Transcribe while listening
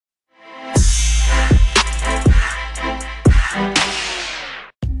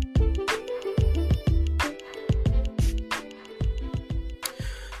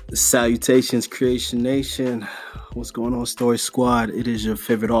Salutations, Creation Nation. What's going on, Story Squad? It is your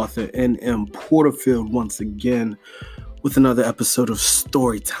favorite author, N.M. Porterfield, once again with another episode of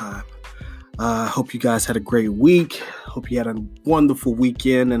Story Time. Hope you guys had a great week. Hope you had a wonderful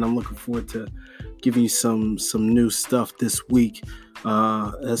weekend, and I'm looking forward to giving you some new stuff this week.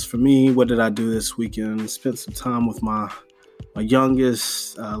 As for me, what did I do this weekend? Spent some time with my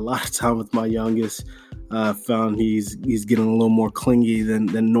youngest, a lot of time with my youngest. Found he's getting a little more clingy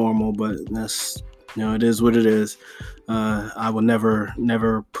than normal, but that's, it is what it is. I will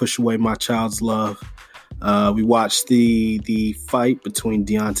never push away my child's love. We watched the fight between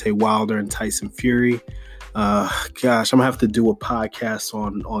Deontay Wilder and Tyson Fury. I'm gonna have to do a podcast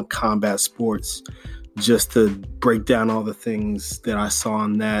on combat sports just to break down all the things that I saw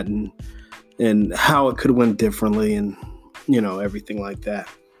in that and how it could have went differently and everything like that.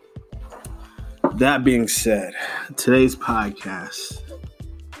 That being said, today's podcast,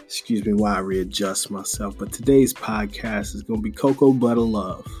 excuse me while I readjust myself, but today's podcast is going to be Coco, Butta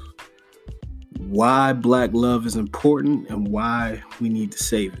love. Why Black love is important and why we need to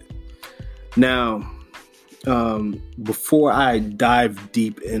save it. Now, before I dive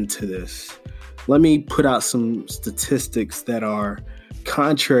deep into this, let me put out some statistics that are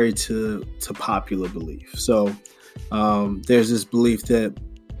contrary to popular belief. So there's this belief that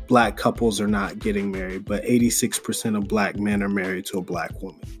Black couples are not getting married, but 86% of Black men are married to a Black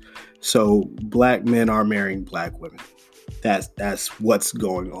woman. So Black men are marrying Black women. That's what's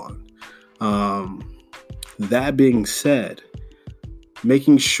going on. That being said,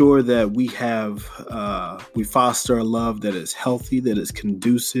 making sure that we foster a love that is healthy, that is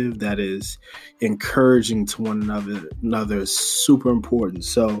conducive, that is encouraging to one another is super important.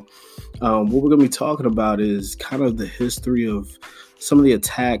 So what we're going to be talking about is kind of the history of some of the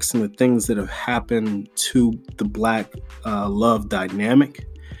attacks and the things that have happened to the Black love dynamic,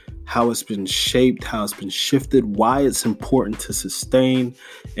 how it's been shaped, how it's been shifted, why it's important to sustain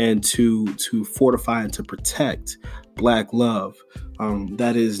and to fortify and to protect Black love.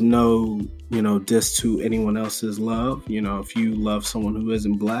 That is no, diss to anyone else's love. If you love someone who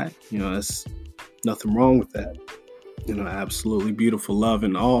isn't Black, that's nothing wrong with that. Absolutely beautiful love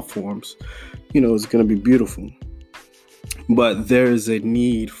in all forms, is going to be beautiful. But there is a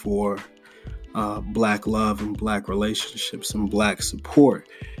need for Black love and Black relationships and Black support.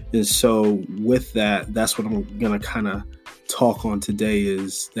 And so with that, that's what I'm going to kind of talk on today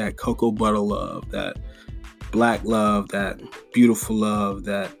is that Coco Butta love, that Black love, that beautiful love,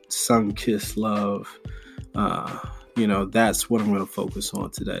 that sun-kissed love. That's what I'm going to focus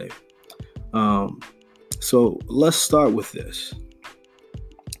on today. So let's start with this.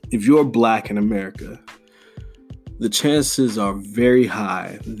 If you're Black in America, the chances are very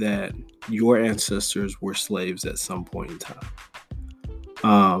high that your ancestors were slaves at some point in time.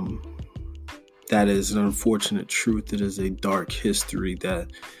 That is an unfortunate truth. It is a dark history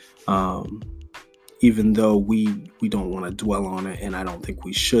that even though we don't want to dwell on it, and I don't think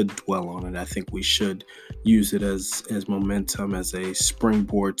we should dwell on it, I think we should use it as momentum, as a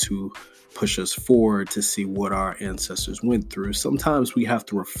springboard to push us forward to see what our ancestors went through. Sometimes we have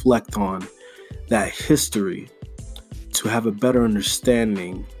to reflect on that history to have a better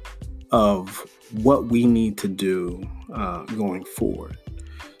understanding of what we need to do going forward.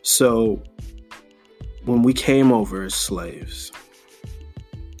 So when we came over as slaves,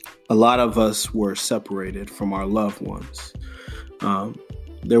 a lot of us were separated from our loved ones.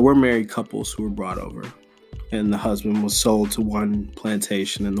 There were married couples who were brought over, and the husband was sold to one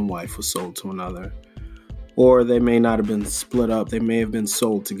plantation and the wife was sold to another. Or they may not have been split up. They may have been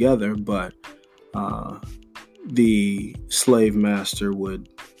sold together, but the slave master would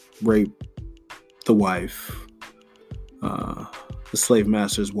rape the wife. The slave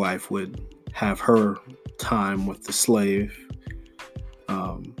master's wife would have her time with the slave.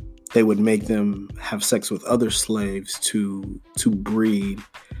 They would make them have sex with other slaves to breed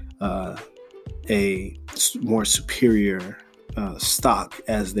a more superior stock,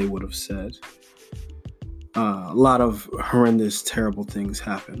 as they would have said. A lot of horrendous, terrible things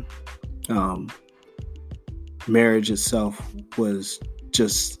happen. Marriage itself was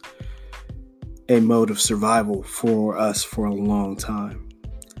just a mode of survival for us for a long time.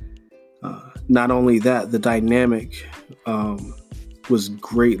 Not only that, the dynamic was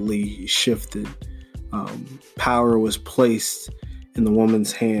greatly shifted. Power was placed in the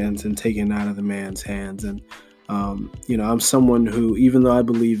woman's hands and taken out of the man's hands. And, I'm someone who, even though I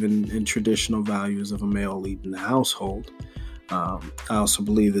believe in traditional values of a male leading the household, I also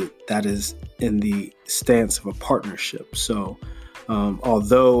believe that is in the stance of a partnership. So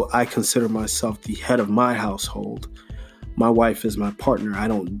although I consider myself the head of my household, My wife is my partner. I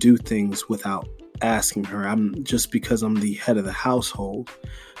don't do things without asking her. Just because I'm the head of the household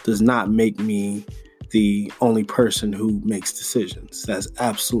does not make me the only person who makes decisions. That's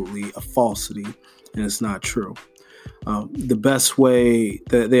absolutely a falsity, and it's not true. The best way,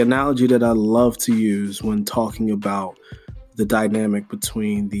 the analogy that I love to use when talking about the dynamic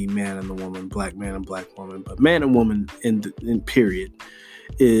between the man and the woman, black man and black woman, but man and woman in period,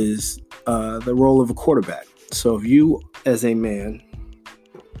 is the role of a quarterback. So if you, as a man,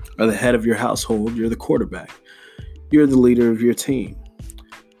 are the head of your household, you're the quarterback. You're the leader of your team.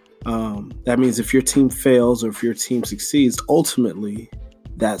 That means if your team fails or if your team succeeds, ultimately,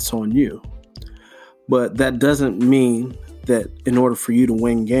 that's on you. But that doesn't mean that in order for you to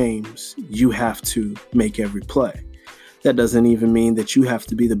win games, you have to make every play. That doesn't even mean that you have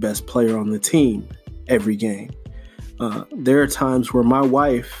to be the best player on the team every game. There are times where my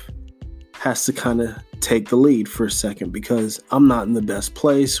wife has to kind of take the lead for a second because I'm not in the best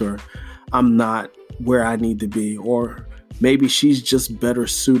place, or I'm not where I need to be, or maybe she's just better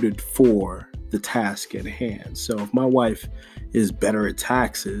suited for the task at hand. So if my wife is better at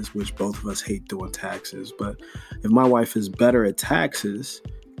taxes, which both of us hate doing taxes, but if my wife is better at taxes,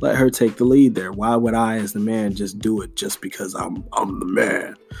 let her take the lead there. Why would I, as the man, just do it just because I'm the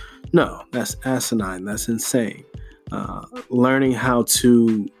man? No, that's asinine. That's insane. Learning how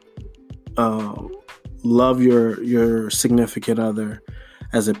to love your significant other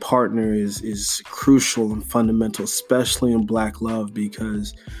as a partner is crucial and fundamental, especially in black love,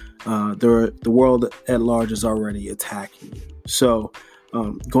 because the world at large is already attacking you. So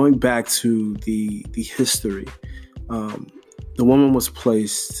going back to the history, the woman was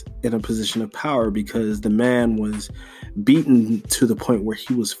placed in a position of power because the man was beaten to the point where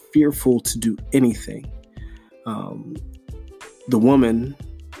he was fearful to do anything. The woman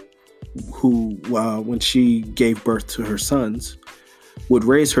who, when she gave birth to her sons, would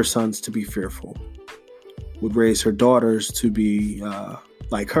raise her sons to be fearful, would raise her daughters to be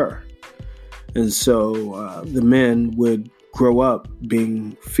like her. And so the men would grow up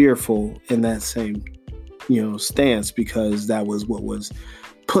being fearful in that same, stance, because that was what was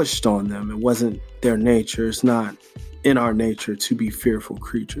pushed on them. It wasn't their nature. It's not in our nature to be fearful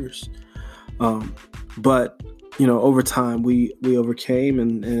creatures. But over time we overcame,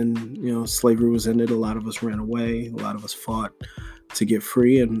 and slavery was ended. A lot of us ran away. A lot of us fought to get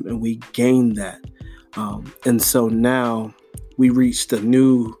free, and we gained that. And so now we reached a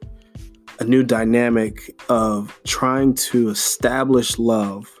new dynamic of trying to establish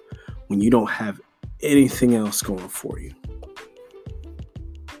love when you don't have anything else going for you.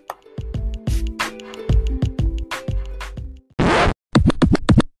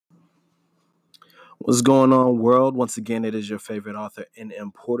 What's going on, world? Once again, it is your favorite author,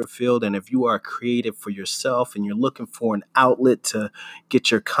 N.M. Porterfield. And if you are creative for yourself and you're looking for an outlet to get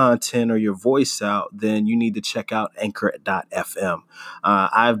your content or your voice out, then you need to check out Anchor.fm.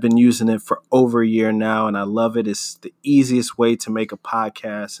 I've been using it for over a year now, and I love it. It's the easiest way to make a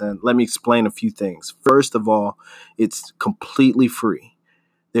podcast. And let me explain a few things. First of all, it's completely free.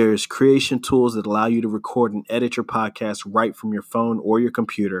 There's creation tools that allow you to record and edit your podcast right from your phone or your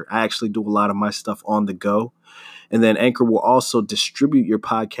computer. I actually do a lot of my stuff on the go. And then Anchor will also distribute your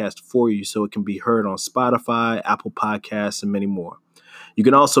podcast for you so it can be heard on Spotify, Apple Podcasts, and many more. You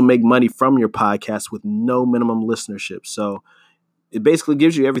can also make money from your podcast with no minimum listenership. So it basically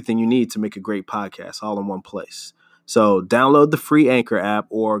gives you everything you need to make a great podcast all in one place. So download the free Anchor app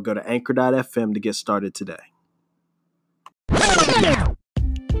or go to Anchor.fm to get started today.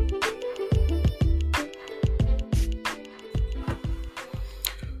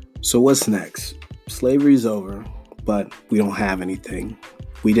 So what's next? Slavery's over, but we don't have anything.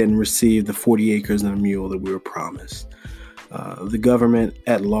 We didn't receive the 40 acres and a mule that we were promised. The government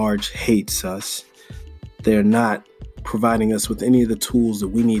at large hates us. They're not providing us with any of the tools that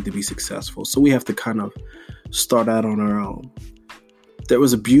we need to be successful. So we have to kind of start out on our own. There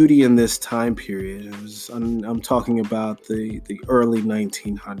was a beauty in this time period. I'm talking about the early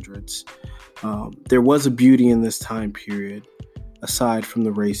 1900s. There was a beauty in this time period, aside from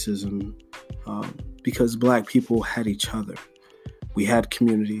the racism, because black people had each other. We had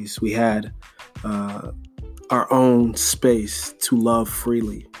communities. We had our own space to love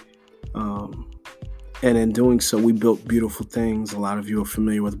freely. And in doing so, we built beautiful things. A lot of you are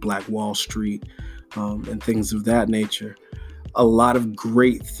familiar with Black Wall Street and things of that nature. A lot of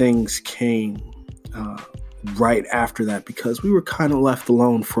great things came right after that because we were kind of left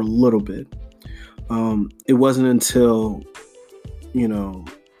alone for a little bit. It wasn't until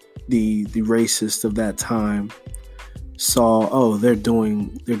the racists of that time saw, oh, they're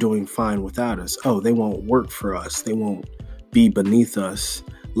doing fine without us. Oh, they won't work for us. They won't be beneath us.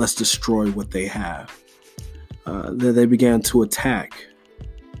 Let's destroy what they have. They began to attack,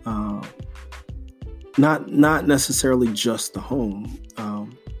 not necessarily just the home,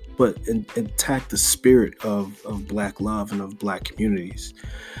 but attack the spirit of Black love and of Black communities.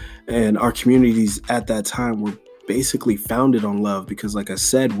 And our communities at that time were basically founded on love because, like I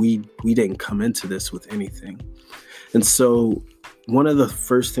said, we didn't come into this with anything. And so one of the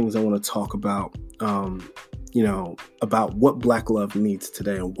first things I want to talk about, about what Black love needs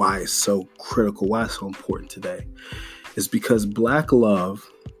today and why it's so critical, why it's so important today, is because Black love,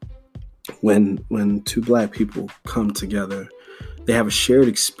 when two Black people come together, they have a shared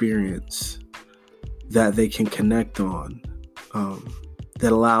experience that they can connect on,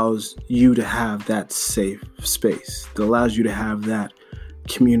 that allows you to have that safe space, that allows you to have that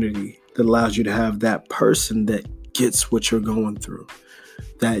community, that allows you to have that person that gets what you're going through,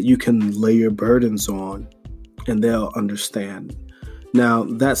 that you can lay your burdens on and they'll understand. Now,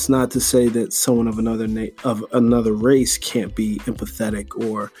 that's not to say that someone of another race can't be empathetic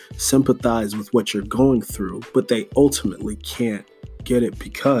or sympathize with what you're going through, but they ultimately can't get it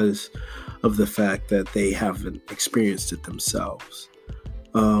because of the fact that they haven't experienced it themselves.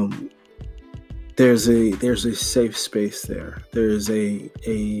 There's a safe space there. There's a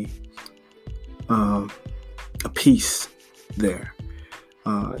peace there.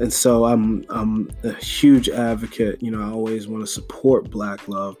 And so I'm a huge advocate. I always want to support Black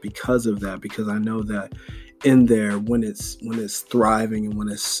love because of that, because I know that in there, when it's thriving and when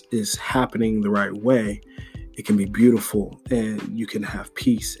it's happening the right way, it can be beautiful, and you can have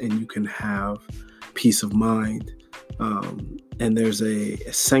peace and you can have peace of mind. And there's a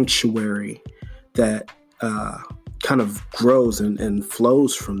sanctuary that kind of grows and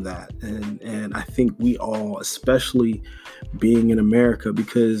flows from that. And I think we all, especially being in America,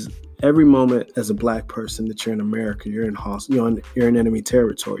 because every moment as a Black person that you're in America, you're in enemy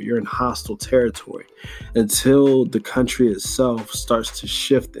territory, you're in hostile territory, until the country itself starts to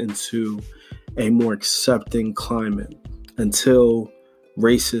shift into a more accepting climate, until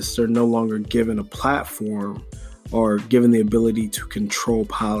racists are no longer given a platform or given the ability to control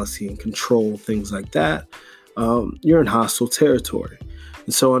policy and control things like that. You're in hostile territory.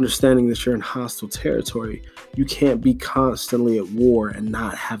 And so understanding that you're in hostile territory, you can't be constantly at war and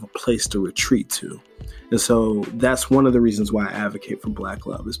not have a place to retreat to. And so that's one of the reasons why I advocate for Black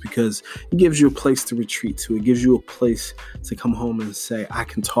love, is because it gives you a place to retreat to. It gives you a place to come home and say, I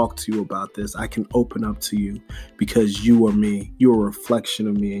can talk to you about this. I can open up to you because you are me. You're a reflection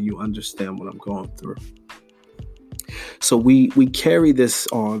of me and you understand what I'm going through. So we carry this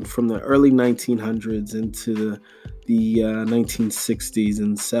on from the early 1900s into the 1960s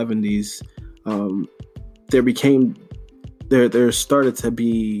and 70s. There started to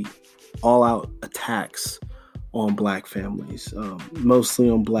be all-out attacks on Black families, mostly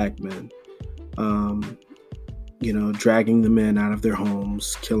on Black men. Dragging the men out of their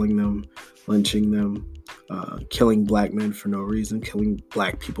homes, killing them, lynching them, killing Black men for no reason, killing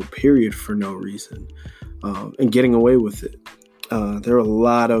Black people, period, for no reason. And getting away with it. There are a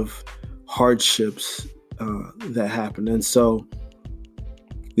lot of hardships that happen. And so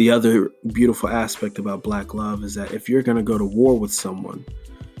the other beautiful aspect about Black love is that if you're going to go to war with someone,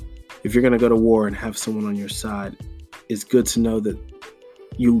 if you're going to go to war and have someone on your side, it's good to know that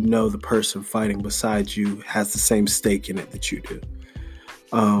the person fighting beside you has the same stake in it that you do.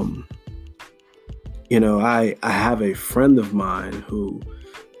 I have a friend of mine who,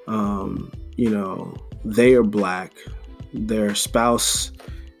 they are Black, their spouse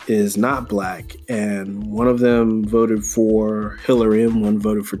is not Black, and one of them voted for Hillary and one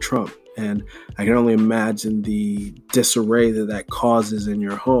voted for Trump. And I can only imagine the disarray that causes in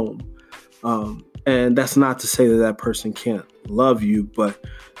your home. And that's not to say that person can't love you, but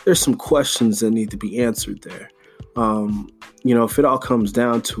there's some questions that need to be answered there. If it all comes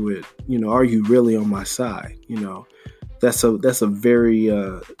down to it, are you really on my side? That's a very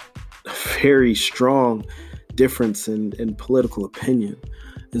very strong difference in political opinion.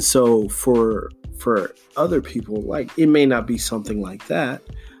 And so for other people, like, it may not be something like that,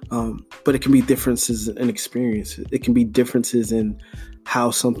 but it can be differences in experiences. It can be differences in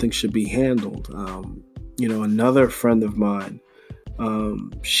how something should be handled. Another friend of mine,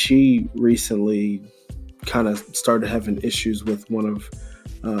 she recently kind of started having issues with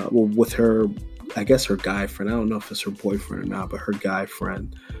with her, I guess her guy friend. I don't know if it's her boyfriend or not, but her guy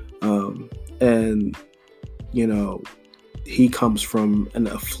friend. And he comes from an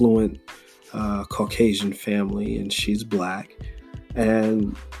affluent Caucasian family, and she's Black.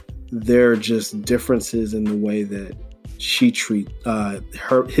 And there are just differences in the way that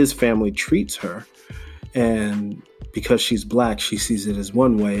his family treats her. And because she's black, she sees it as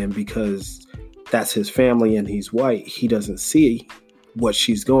one way, and because that's his family and he's white, he doesn't see what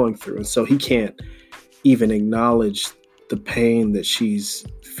she's going through. And so he can't even acknowledge the pain that she's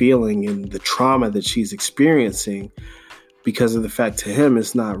feeling and the trauma that she's experiencing, because of the fact to him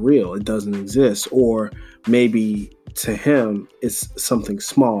it's not real, it doesn't exist, or maybe to him it's something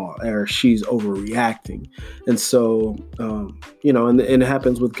small, or she's overreacting. And so and it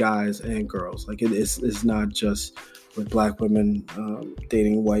happens with guys and girls. Like it's not just with black women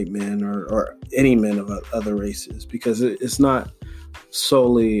dating white men or any men of other races, because it's not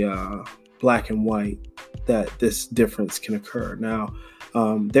solely black and white that this difference can occur. Now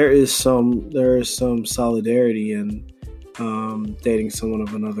there is some solidarity in dating someone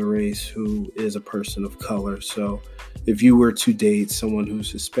of another race who is a person of color. So if you were to date someone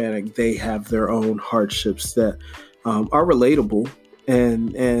who's Hispanic, they have their own hardships that are relatable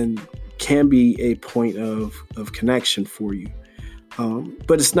and can be a point of connection for you.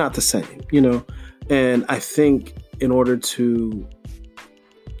 But it's not the same, and I think in order to,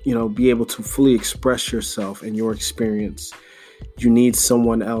 be able to fully express yourself and your experience, you need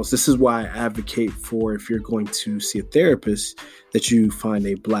someone else. This is why I advocate for, if you're going to see a therapist, that you find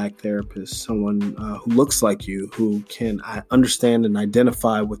a black therapist, someone who looks like you, who can understand and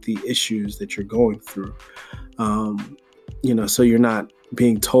identify with the issues that you're going through. So you're not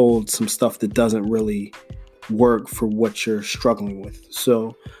being told some stuff that doesn't really work for what you're struggling with.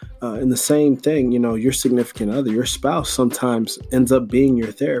 So and the same thing, your significant other, your spouse sometimes ends up being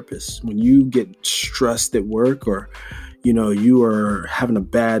your therapist. When you get stressed at work, or you are having a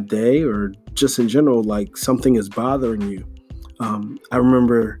bad day, or just in general, like something is bothering you. I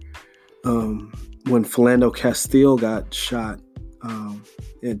remember when Philando Castile got shot,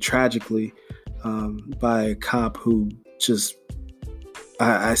 and tragically by a cop who just,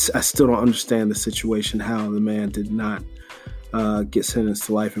 I still don't understand the situation, how the man did not get sentenced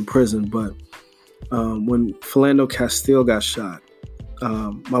to life in prison. But when Philando Castile got shot,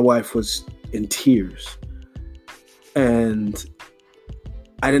 my wife was in tears. And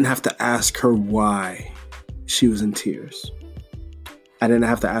I didn't have to ask her why she was in tears. I didn't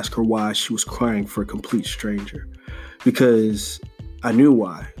have to ask her why she was crying for a complete stranger, because I knew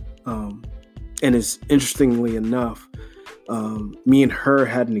why. And it's interestingly enough, me and her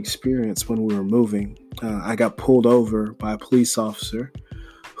had an experience when we were moving. I got pulled over by a police officer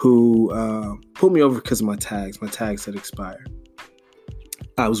who pulled me over because of my tags. My tags had expired.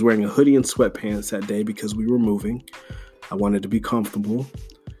 I was wearing a hoodie and sweatpants that day because we were moving. I wanted to be comfortable.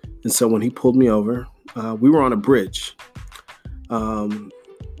 And so when he pulled me over, we were on a bridge. The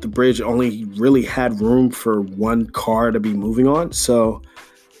bridge only really had room for one car to be moving on. So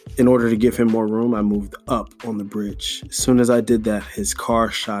in order to give him more room, I moved up on the bridge. As soon as I did that, his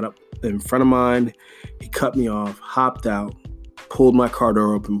car shot up in front of mine. He cut me off, hopped out, pulled my car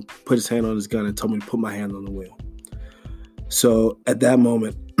door open, put his hand on his gun, and told me to put my hand on the wheel. So at that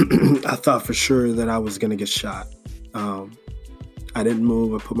moment, I thought for sure that I was going to get shot. I didn't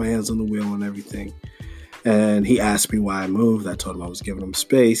move. I put my hands on the wheel and everything. And he asked me why I moved. I told him I was giving him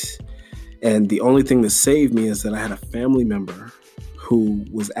space. And the only thing that saved me is that I had a family member who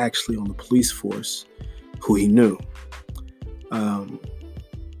was actually on the police force, who he knew.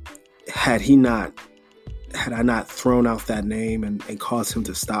 Had I not thrown out that name and caused him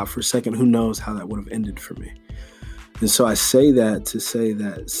to stop for a second, who knows how that would have ended for me. And so I say that to say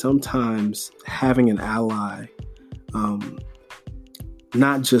that sometimes having an ally,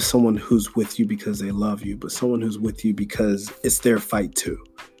 not just someone who's with you because they love you, but someone who's with you because it's their fight too,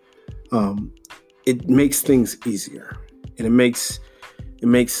 it makes things easier, and it makes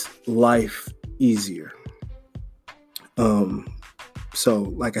life easier. So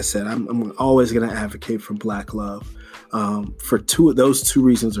like I said, I'm always going to advocate for Black love. For those two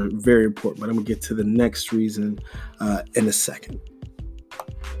reasons are very important, but I'm going to get to the next reason in a second.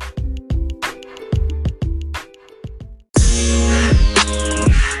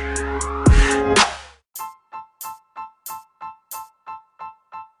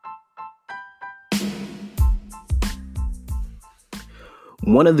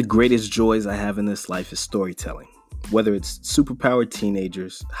 One of the greatest joys I have in this life is storytelling. Whether it's superpowered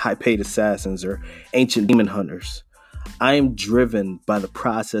teenagers, high-paid assassins, or ancient demon hunters, I am driven by the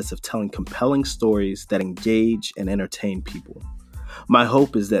process of telling compelling stories that engage and entertain people. My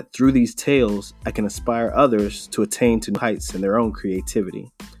hope is that through these tales, I can inspire others to attain to new heights in their own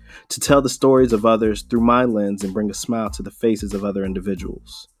creativity, to tell the stories of others through my lens and bring a smile to the faces of other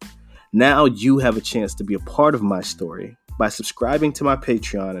individuals. Now you have a chance to be a part of my story by subscribing to my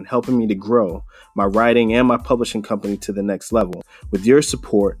Patreon and helping me to grow my writing and my publishing company to the next level. With your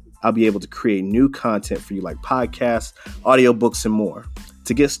support, I'll be able to create new content for you like podcasts, audiobooks, and more.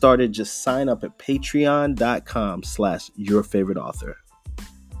 To get started, just sign up at patreon.com/yourfavoriteauthor.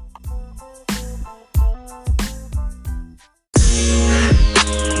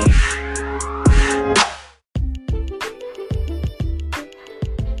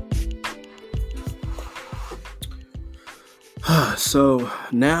 So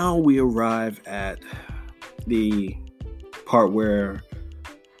now we arrive at the part where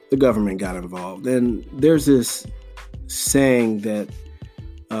the government got involved. And there's this saying that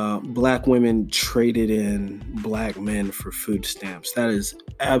black women traded in black men for food stamps. That is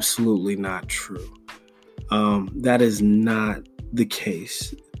absolutely not true. That is not the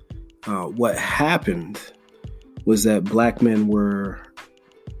case. What happened was that black men were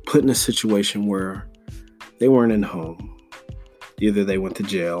put in a situation where they weren't in home. Either they went to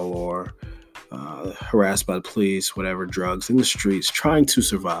jail or harassed by the police, whatever, drugs in the streets, trying to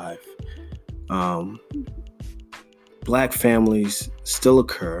survive. Black families still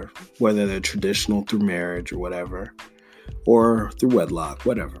occur, whether they're traditional through marriage or whatever, or through wedlock,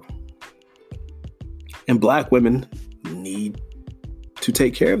 whatever. And black women need to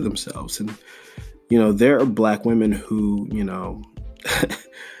take care of themselves. And, there are black women who,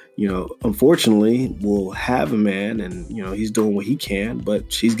 unfortunately will have a man and, he's doing what he can,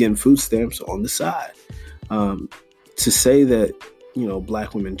 but she's getting food stamps on the side. To say that,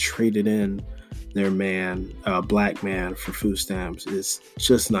 black women traded in their man, black man for food stamps is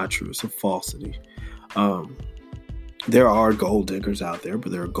just not true. It's a falsity. There are gold diggers out there,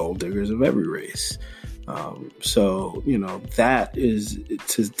 but there are gold diggers of every race. So, that is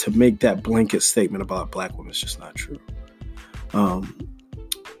to make that blanket statement about black women is just not true.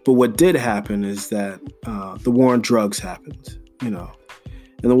 But what did happen is that the war on drugs happened,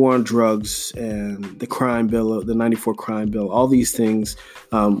 and the war on drugs and the crime bill, the 94 crime bill, all these things,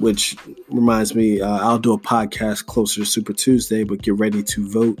 which reminds me, I'll do a podcast closer to Super Tuesday, but get ready to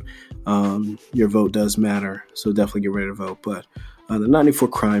vote. Your vote does matter, so definitely get ready to vote. But the 94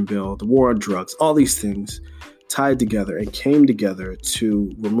 crime bill, the war on drugs, all these things tied together and came together to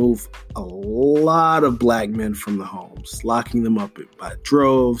remove a lot of black men from the homes, locking them up by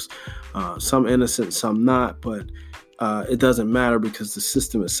droves, some innocent, some not, but it doesn't matter because the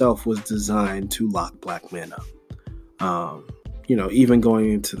system itself was designed to lock black men up. Even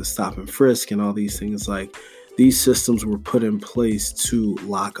going into the stop and frisk and all these things, like these systems were put in place to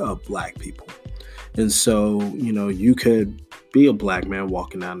lock up black people. And so, you could be a black man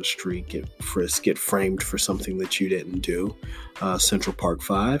walking down the street, get frisked, get framed for something that you didn't do, Central Park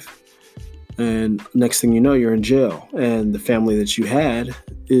 5. And next thing you know, you're in jail. And the family that you had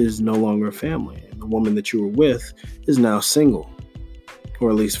is no longer a family. And the woman that you were with is now single, or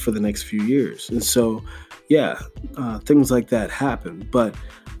at least for the next few years. And so, things like that happen. But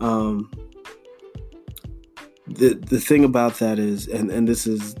the thing about that is, and this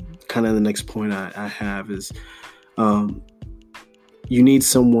is kind of the next point I have is, you need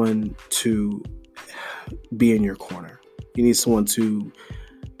someone to be in your corner. You need someone to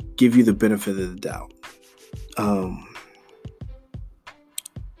give you the benefit of the doubt.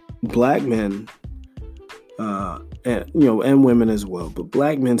 Black men, and women as well, but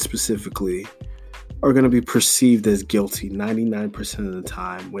black men specifically are going to be perceived as guilty 99% of the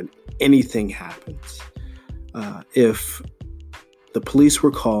time when anything happens. If the police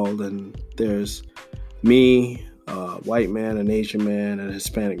were called and there's me, a white man, an Asian man, and a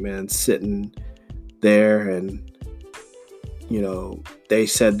Hispanic man sitting there, and they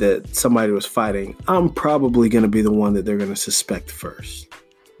said that somebody was fighting, I'm probably going to be the one that they're going to suspect first.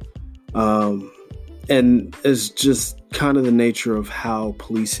 And it's just kind of the nature of how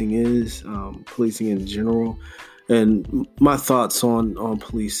policing is, policing in general. And my thoughts on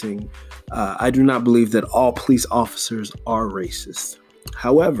policing, I do not believe that all police officers are racist.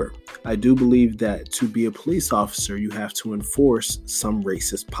 However, I do believe that to be a police officer, you have to enforce some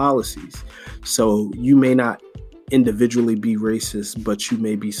racist policies. So you may not individually be racist, but you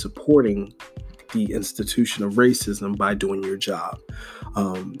may be supporting the institution of racism by doing your job.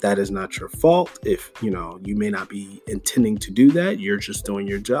 That is not your fault. If, you may not be intending to do that, you're just doing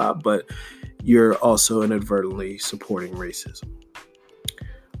your job, but you're also inadvertently supporting racism.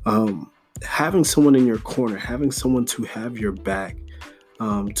 Having someone in your corner, having someone to have your back,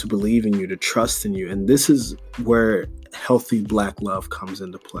 to believe in you, to trust in you. And this is where healthy black love comes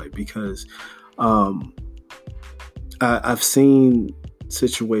into play, because I've seen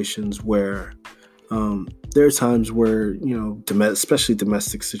situations where there are times where, especially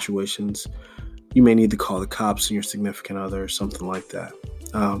domestic situations, you may need to call the cops on your significant other or something like that.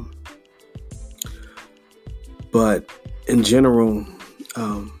 But in general,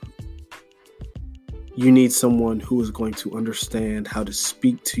 you need someone who is going to understand how to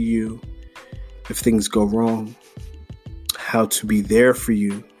speak to you if things go wrong, how to be there for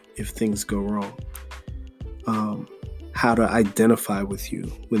you if things go wrong, how to identify with you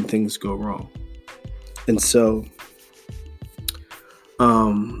when things go wrong. And so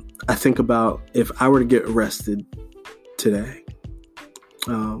I think about if I were to get arrested today,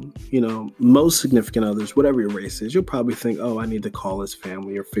 most significant others, whatever your race is, you'll probably think, oh, I need to call his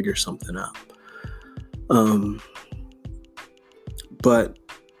family or figure something out. But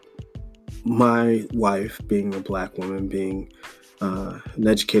my wife, being a black woman, being an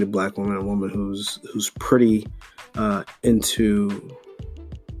educated black woman, a woman who's pretty into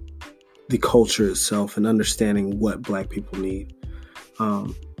the culture itself and understanding what black people need,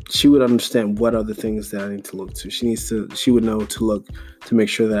 she would understand what are the things that I need to look to. She would know to look to make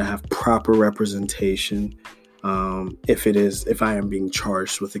sure that I have proper representation. If I am being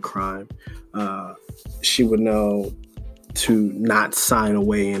charged with a crime, she would know to not sign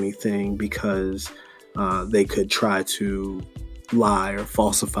away anything because they could try to lie or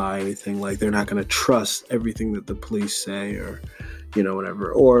falsify anything. Like, they're not going to trust everything that the police say, or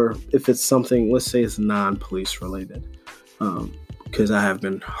whatever. Or if it's something, let's say it's non-police related, because I have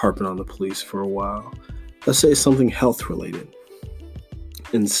been harping on the police for a while. Let's say it's something health related.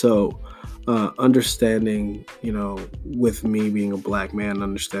 And so understanding, with me being a black man,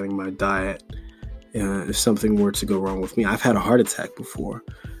 understanding my diet, if something were to go wrong with me. I've had a heart attack before,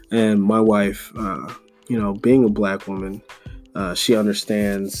 and my wife, being a black woman, she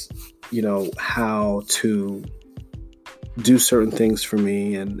understands, how to do certain things for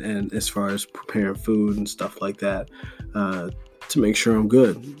me, and as far as preparing food and stuff like that, to make sure I'm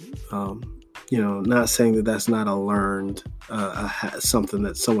good. Not saying that that's not a learned, something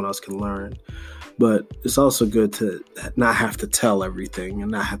that someone else can learn, but it's also good to not have to tell everything and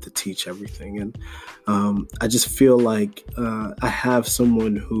not have to teach everything. And I just feel like I have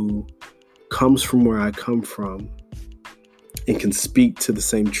someone who comes from where I come from and can speak to the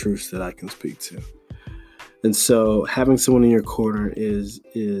same truths that I can speak to. And so having someone in your corner is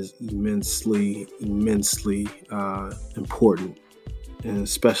immensely important. And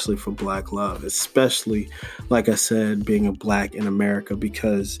especially for Black love, especially, like I said, being a Black in America,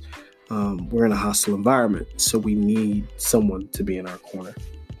 because we're in a hostile environment. So we need someone to be in our corner.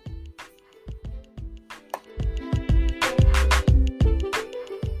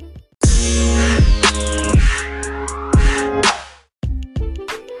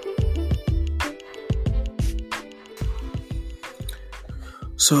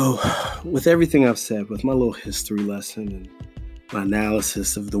 So with everything I've said, with my little history lesson and my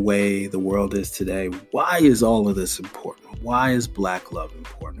analysis of the way the world is today, why is all of this important? Why is Black love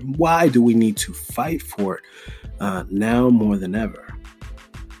important? Why do we need to fight for it now more than ever?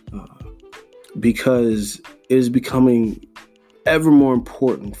 Because it is becoming ever more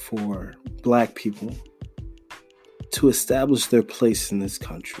important for Black people to establish their place in this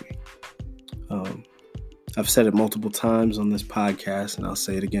country. I've said it multiple times on this podcast, and I'll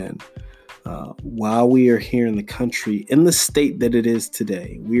say it again. While we are here in the country, in the state that it is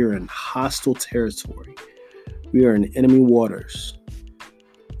today, we are in hostile territory. We are in enemy waters.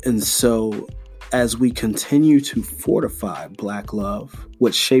 And so as we continue to fortify Black love,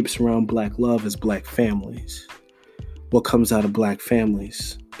 what shapes around Black love is Black families. What comes out of Black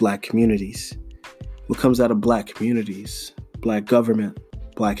families? Black communities. What comes out of Black communities? Black government,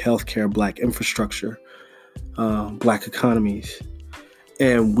 Black healthcare, Black infrastructure, Black economies.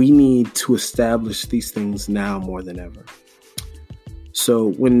 And we need to establish these things now more than ever.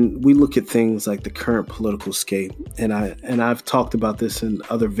 So when we look at things like the current political scape, and I've talked about this in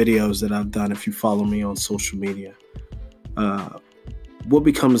other videos that I've done, if you follow me on social media, what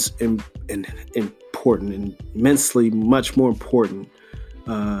becomes important and immensely much more important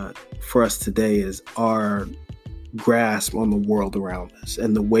for us today is our grasp on the world around us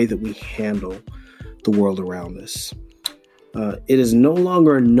and the way that we handle the world around us. It is no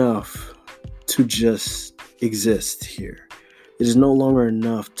longer enough to just exist here. It is no longer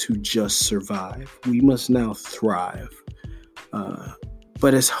enough to just survive. We must now thrive.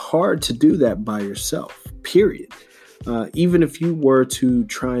 But it's hard to do that by yourself, period. Even if you were to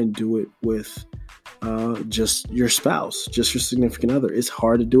try and do it with just your spouse, just your significant other, it's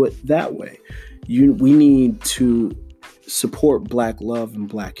hard to do it that way. We need to support Black love and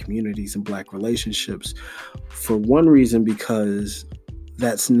Black communities and Black relationships for one reason, because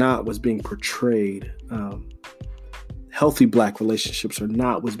that's not what's being portrayed. Healthy Black relationships are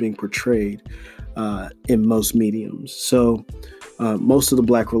not what's being portrayed in most mediums. So most of the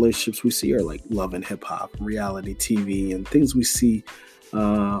Black relationships we see are like love and hip hop, reality TV, and things we see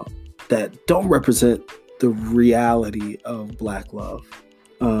that don't represent the reality of Black love.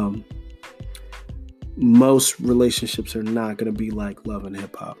 Most relationships are not going to be like Love and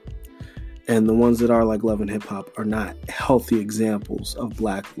Hip Hop. And the ones that are like Love and Hip Hop are not healthy examples of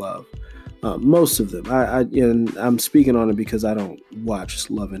Black love. Most of them. And I'm speaking on it because I don't watch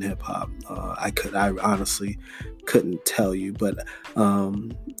Love and Hip Hop. I honestly couldn't tell you, but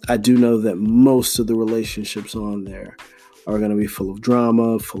I do know that most of the relationships on there are going to be full of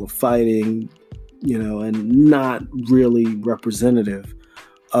drama, full of fighting, and not really representative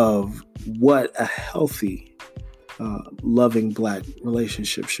of what a healthy, loving Black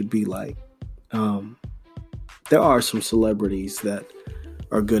relationship should be like. There are some celebrities that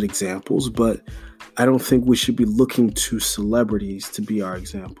are good examples, but I don't think we should be looking to celebrities to be our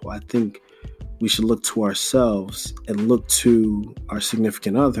example. I think we should look to ourselves and look to our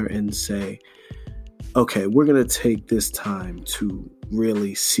significant other and say, okay, we're going to take this time to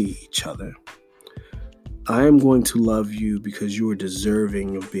really see each other. I am going to love you because you are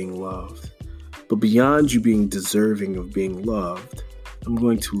deserving of being loved. But beyond you being deserving of being loved, I'm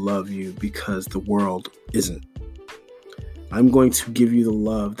going to love you because the world isn't. I'm going to give you the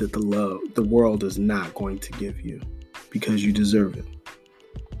love that the world is not going to give you because you deserve it.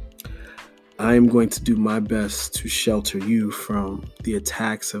 I am going to do my best to shelter you from the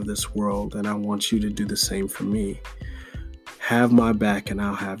attacks of this world, and I want you to do the same for me. Have my back and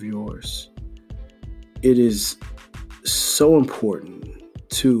I'll have yours. It is so important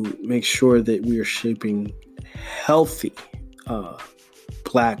to make sure that we are shaping healthy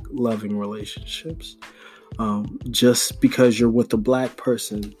Black loving relationships. Just because you're with a Black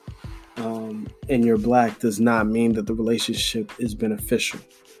person and you're Black does not mean that the relationship is beneficial.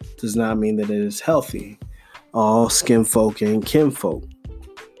 Does not mean that it is healthy. All skin folk and kinfolk.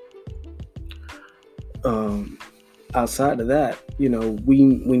 Outside of that, we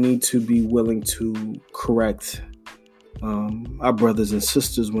need to be willing to correct our brothers and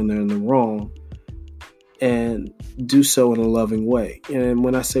sisters when they're in the wrong and do so in a loving way. And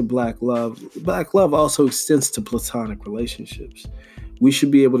when I say Black love also extends to platonic relationships. We should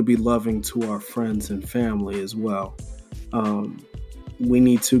be able to be loving to our friends and family as well. We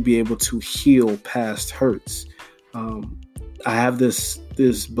need to be able to heal past hurts. I have this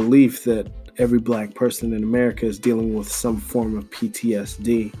belief that every Black person in America is dealing with some form of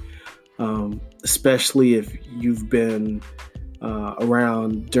PTSD, especially if you've been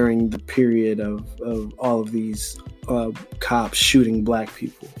around during the period of all of these cops shooting Black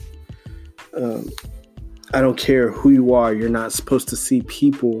people. I don't care who you are, you're not supposed to see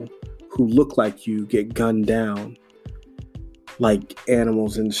people who look like you get gunned down like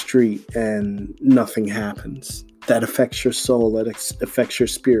animals in the street and nothing happens. That affects your soul, that affects your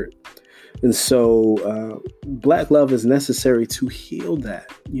spirit. And so Black love is necessary to heal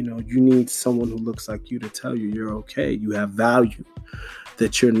that. You need someone who looks like you to tell you you're okay, you have value,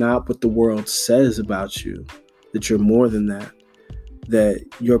 that you're not what the world says about you, that you're more than that, that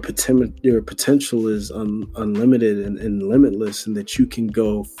your potential is unlimited and limitless, and that you can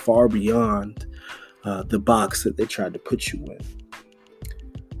go far beyond the box that they tried to put you in.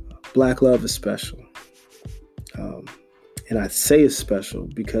 Black love is special. And I say it's special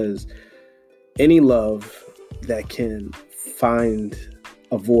because any love that can find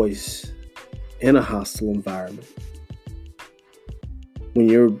a voice in a hostile environment, when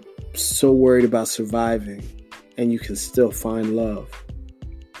you're so worried about surviving and you can still find love,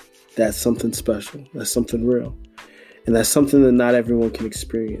 that's something special. That's something real. And that's something that not everyone can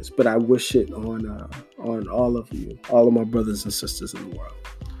experience. But I wish it on all of you, all of my brothers and sisters in the world.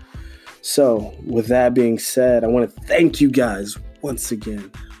 So with that being said, I want to thank you guys once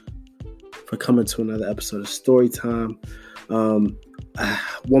again for coming to another episode of Storytime.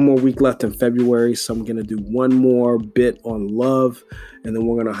 One more week left in February, so I'm going to do one more bit on love, and then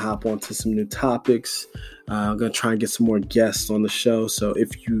we're going to hop on to some new topics. I'm going to try and get some more guests on the show. So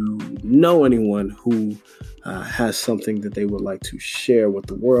if you know anyone who has something that they would like to share with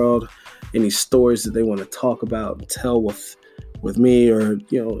the world, any stories that they want to talk about and tell with me, or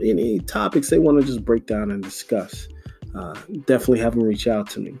any topics they want to just break down and discuss, definitely have them reach out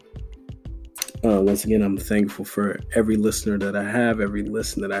to me. Once again, I'm thankful for every listener that I have, every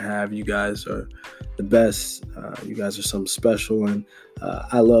listen that I have. You guys are the best. You guys are something special, and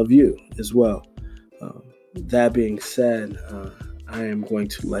I love you as well. That being said, I am going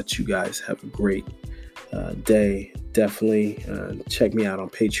to let you guys have a great day. Definitely check me out on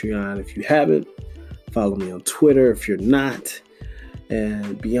Patreon if you haven't. Follow me on Twitter if you're not.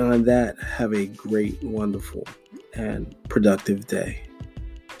 And beyond that, have a great, wonderful, and productive day.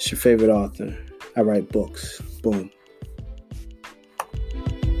 It's your favorite author. I write books. Boom.